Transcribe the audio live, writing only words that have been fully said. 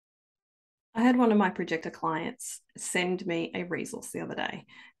I had one of my projector clients send me a resource the other day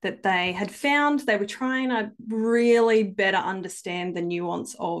that they had found. They were trying to really better understand the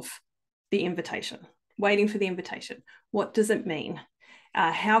nuance of the invitation, waiting for the invitation. What does it mean?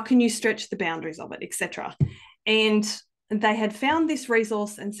 How can you stretch the boundaries of it, etc. And they had found this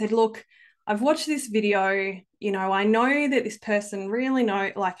resource and said, look, I've watched this video. I know that this person really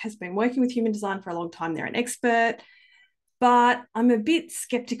has been working with human design for a long time. They're an expert, but I'm a bit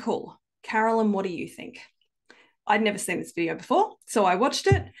skeptical. Carolyn, what do you think? I'd never seen this video before, so I watched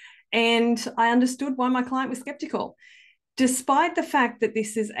it and I understood why my client was skeptical. Despite the fact that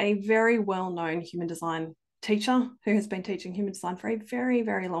this is a very well-known human design teacher who has been teaching human design for a very,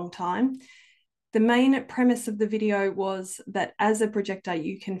 very long time, the main premise of the video was that as a projector,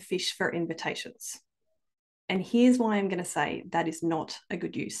 you can fish for invitations. And here's why I'm going to say that is not a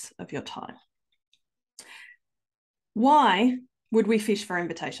good use of your time. Why would we fish for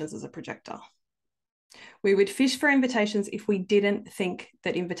invitations as a projector? We would fish for invitations if we didn't think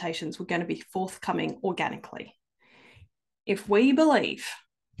that invitations were going to be forthcoming organically. If we believe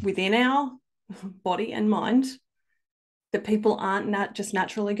within our body and mind that people aren't just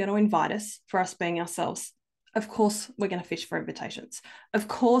naturally going to invite us for us being ourselves, of course, we're going to fish for invitations. Of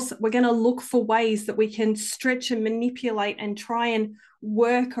course, we're going to look for ways that we can stretch and manipulate and try and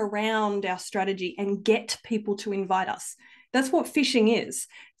work around our strategy and get people to invite us. That's what fishing is.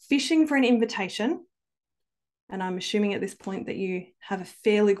 Fishing for an invitation. And I'm assuming at this point that you have a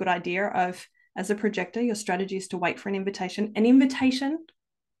fairly good idea of, as a projector, your strategy is to wait for an invitation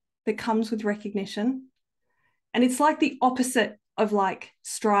that comes with recognition. And it's like the opposite of like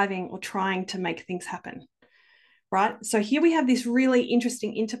striving or trying to make things happen, right? So here we have this really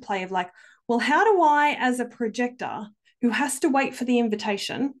interesting interplay of like, well, how do I, as a projector who has to wait for the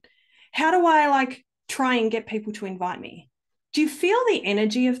invitation, how do I like try and get people to invite me? Do you feel the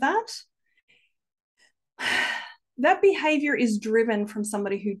energy of that? That behavior is driven from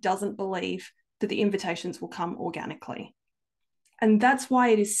somebody who doesn't believe that the invitations will come organically. And that's why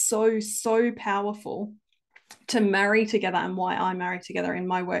it is so, so powerful to marry together, and why I marry together in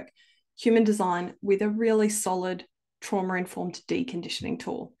my work human design with a really solid trauma-informed deconditioning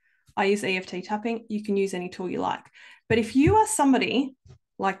tool. I use EFT tapping. You can use any tool you like. But if you are somebody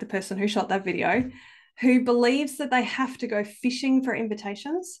like the person who shot that video who believes that they have to go fishing for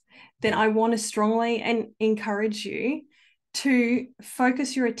invitations, then I want to strongly and encourage you to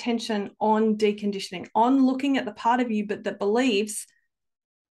focus your attention on deconditioning, on looking at the part of you but that believes,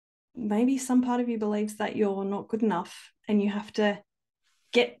 maybe some part of you believes that you're not good enough and you have to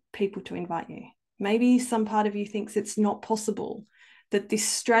get people to invite you. Maybe some part of you thinks it's not possible, that this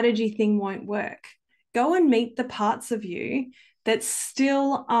strategy thing won't work. Go and meet the parts of you that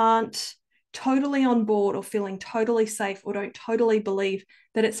still aren't totally on board or feeling totally safe or don't totally believe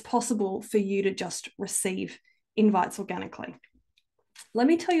that it's possible for you to just receive invites organically. Let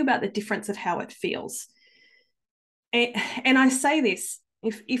me tell you about the difference of how it feels. And I say this,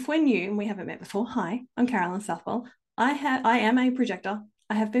 if we're new and we haven't met before, hi, I'm Carolyn Southwell. I am a projector.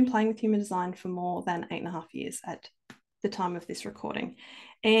 I have been playing with human design for more than 8.5 years at the time of this recording.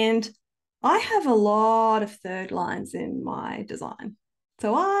 And I have a lot of third lines in my design.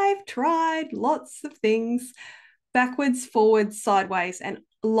 So I've tried lots of things, backwards, forwards, sideways, and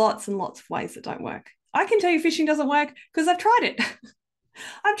lots of ways that don't work. I can tell you fishing doesn't work because I've tried it.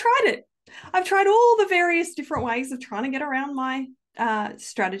 I've tried it. I've tried all the various different ways of trying to get around my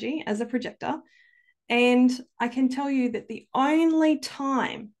strategy as a projector. And I can tell you that the only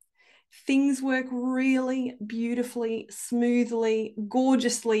time things work really beautifully, smoothly,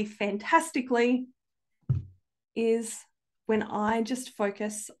 gorgeously, fantastically is when I just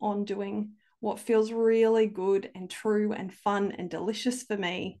focus on doing what feels really good and true and fun and delicious for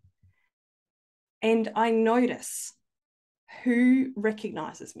me. And I notice who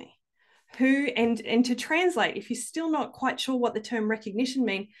recognizes me, and to translate, if you're still not quite sure what the term recognition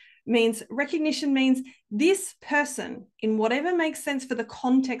means, recognition means this person, in whatever makes sense for the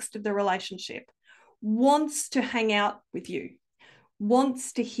context of the relationship, wants to hang out with you,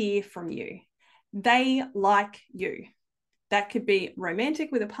 wants to hear from you. They like you. That could be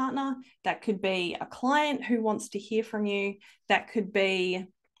romantic with a partner. That could be a client who wants to hear from you. That could be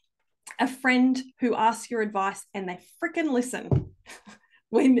a friend who asks your advice and they freaking listen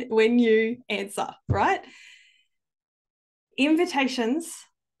when you answer, right? Invitations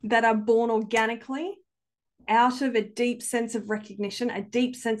that are born organically out of a deep sense of recognition, a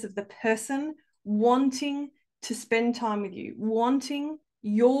deep sense of the person wanting to spend time with you, wanting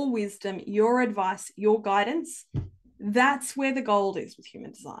your wisdom, your advice, your guidance. That's where the gold is with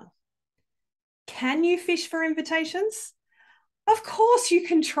human design. Can you fish for invitations? Of course, you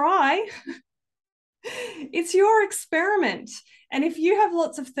can try. It's your experiment. And if you have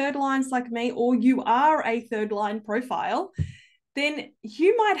lots of third lines like me, or you are a third line profile, then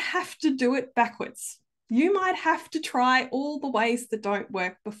you might have to do it backwards. You might have to try all the ways that don't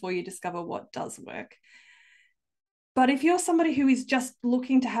work before you discover what does work. But if you're somebody who is just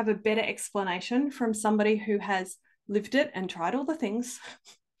looking to have a better explanation from somebody who has lived it and tried all the things,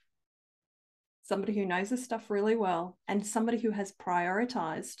 somebody who knows this stuff really well, and somebody who has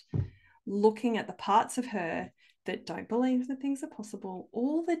prioritized looking at the parts of her that don't believe that things are possible,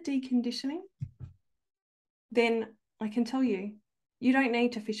 all the deconditioning, then I can tell you, you don't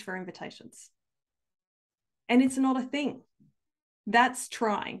need to fish for invitations. And it's not a thing. That's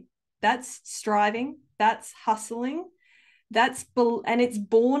trying. That's striving. That's hustling. And it's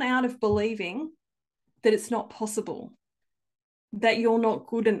born out of believing that it's not possible, that you're not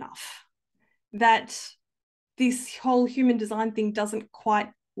good enough, that this whole human design thing doesn't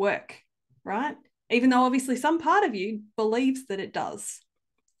quite work, right? Even though obviously some part of you believes that it does.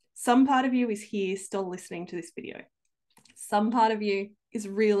 Some part of you is here still listening to this video. Some part of you is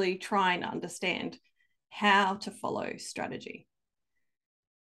really trying to understand how to follow strategy.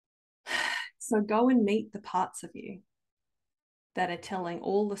 So go and meet the parts of you that are telling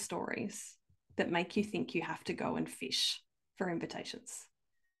all the stories that make you think you have to go and fish for invitations.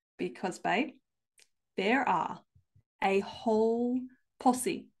 Because, babe, there are a whole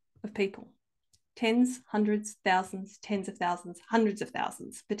posse of people, tens, hundreds, thousands, tens of thousands, hundreds of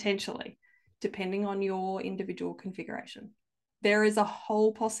thousands, potentially, depending on your individual configuration. There is a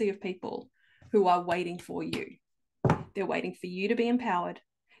whole posse of people who are waiting for you. They're waiting for you to be empowered.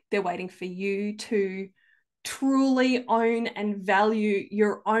 They're waiting for you to truly own and value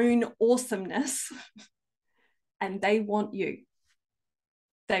your own awesomeness. And they want you.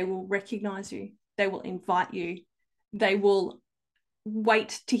 They will recognize you. They will invite you. They will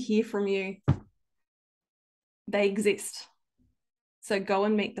wait to hear from you. They exist. So go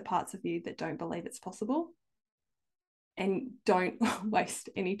and meet the parts of you that don't believe it's possible. And don't waste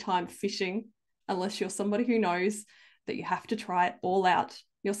any time fishing unless you're somebody who knows that you have to try it all out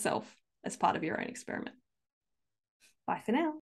yourself as part of your own experiment. Bye for now.